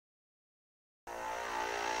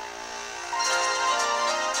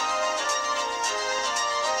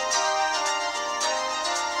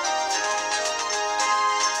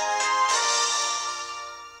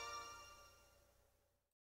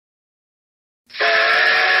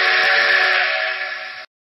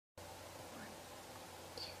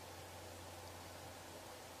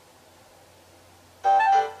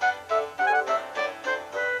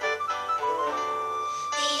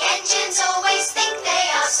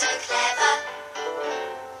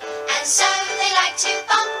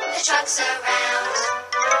the trucks around.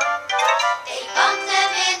 They bump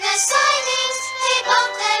them in the sidings, they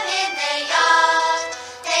bump them in the yard.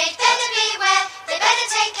 They better beware, they better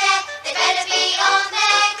take care, they better be on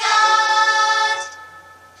their guard.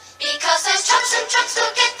 Because those troublesome trucks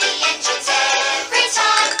will get the engines every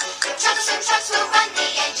time. Troublesome trucks will run the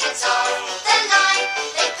engines off the line.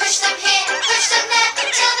 They push them here, push them there,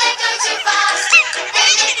 till they go too fast.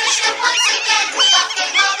 Then they push them once again,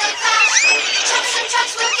 laughing while they crash. Troublesome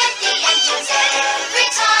trucks will get the engines every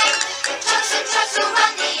time. Troublesome trucks will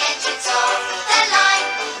run the engines off the line.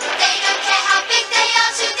 They don't care how big they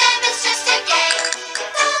are, to them it's just a game.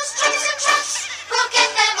 Those troublesome trucks will get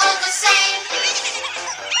them all the same.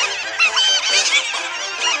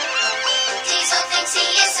 Diesel thinks he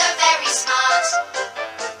is so very smart,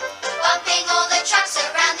 bumping all the trucks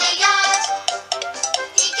around the yard.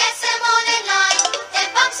 He gets them all in line, then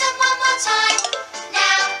bumps them one more time.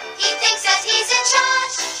 Now he thinks that he's in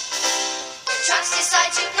charge. The trucks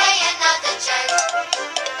decide to play another joke,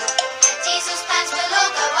 and Diesel's plans will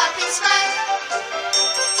all go up in smoke.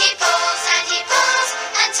 He pulls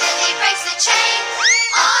until he breaks the chain.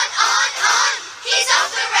 On, he's off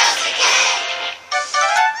the rails again.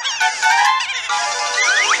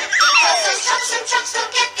 Because those troublesome trucks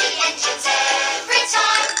will get the engines every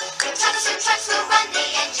time. Troublesome trucks will run the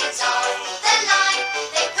engines off the line.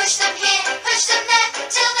 They push them here, push them there,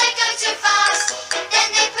 till they go too fast. Then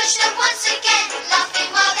they push them once again, laughing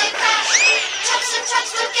while they crash. Troublesome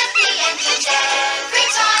trucks will get the engines every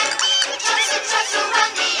time. Troublesome trucks will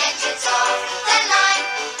run the engines off the line.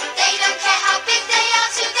 They don't care how big they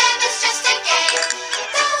are, to them it's just a game.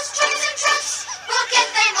 Those troublesome trucks will get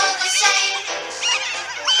them all the same.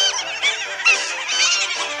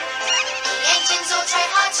 The engines all try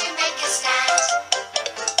hard to make a stand,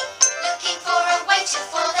 looking for a way to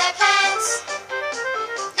foil their plans.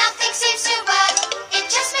 Nothing seems to work, it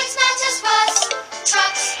just makes matters worse.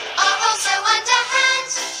 Trucks are also underhand.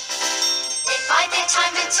 They bide their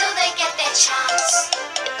time until they get their chance.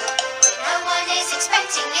 When no one is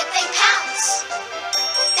expecting it, they pounce.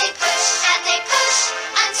 They push and they push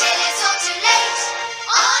until it's all too late.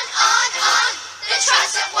 On, the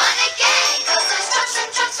trucks have won again. 'Cause those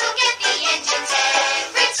troublesome trucks will get the engines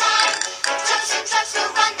every time. Troublesome trucks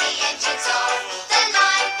will run the engines off the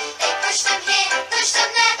line. They push them here, push them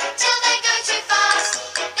there, till they go too fast.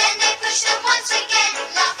 Then they push them once again,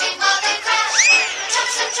 laughing while they crash.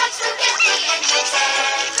 Troublesome trucks will get the engines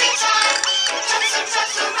every time. Troublesome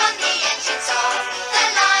trucks will run the engines off the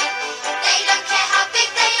line. They don't care how big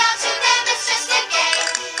they are, to them it's just a game.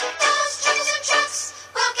 Those troublesome trucks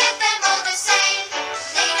will get them all the same.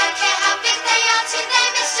 They don't care how big they are, to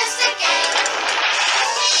them it's just a game.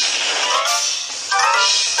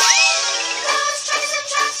 Those troublesome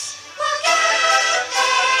trucks will get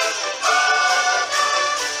them all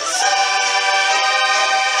the same.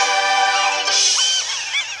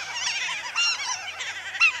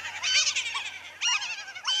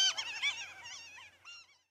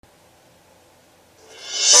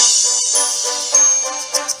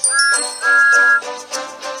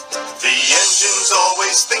 The engines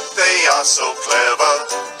always think they are so clever,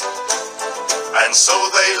 and so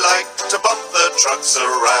they like to bump the trucks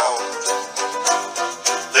around.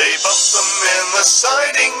 They bump them in the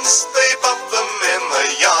sidings, they bump them in the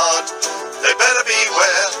yard. They better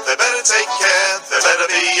beware, they better take care, they better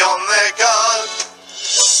be on their guard.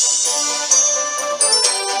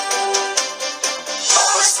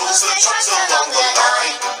 Thomas pulls the trucks along the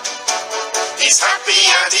line. He's happy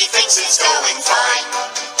and he thinks it's going fine.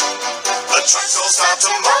 The trucks all start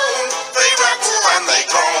to moan, they rattle and they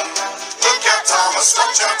groan. Look out Thomas,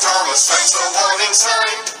 watch out Thomas, that's the warning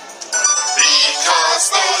sign. Because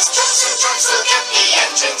those troublesome trucks will get the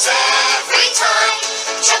engines every time.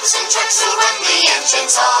 Troublesome trucks will run the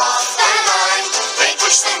engines off the line. They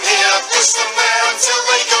push them here, push them there, until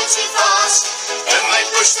they go too fast. Then they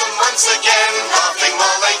push them once again, laughing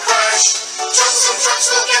while they crash. Troublesome trucks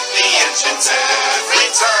will get the engines every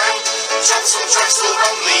time. Troublesome trucks will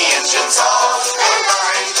run the engines off the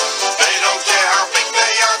line. They don't care how big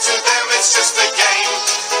they are, to them it's just a game.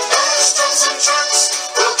 Those troublesome trucks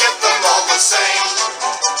will get them all the same.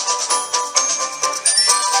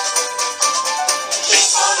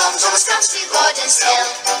 Before long, Thomas comes to Gordon still.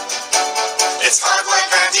 It's hard work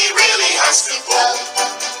and he really has to pull.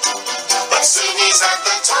 But soon he's at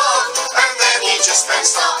the top, and then he just can't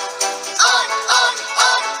stop. On,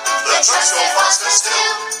 The trucks go faster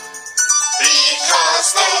still. Because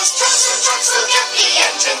those troublesome trucks will get the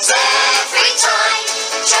engines every time.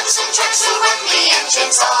 Troublesome trucks will run the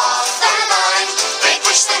engines off the line. They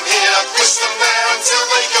push them here, push them there, until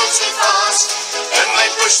they go too fast. Then they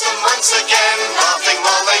push them once again, laughing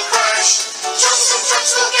while they cry.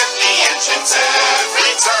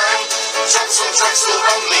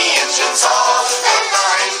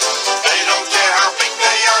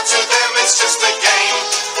 just began.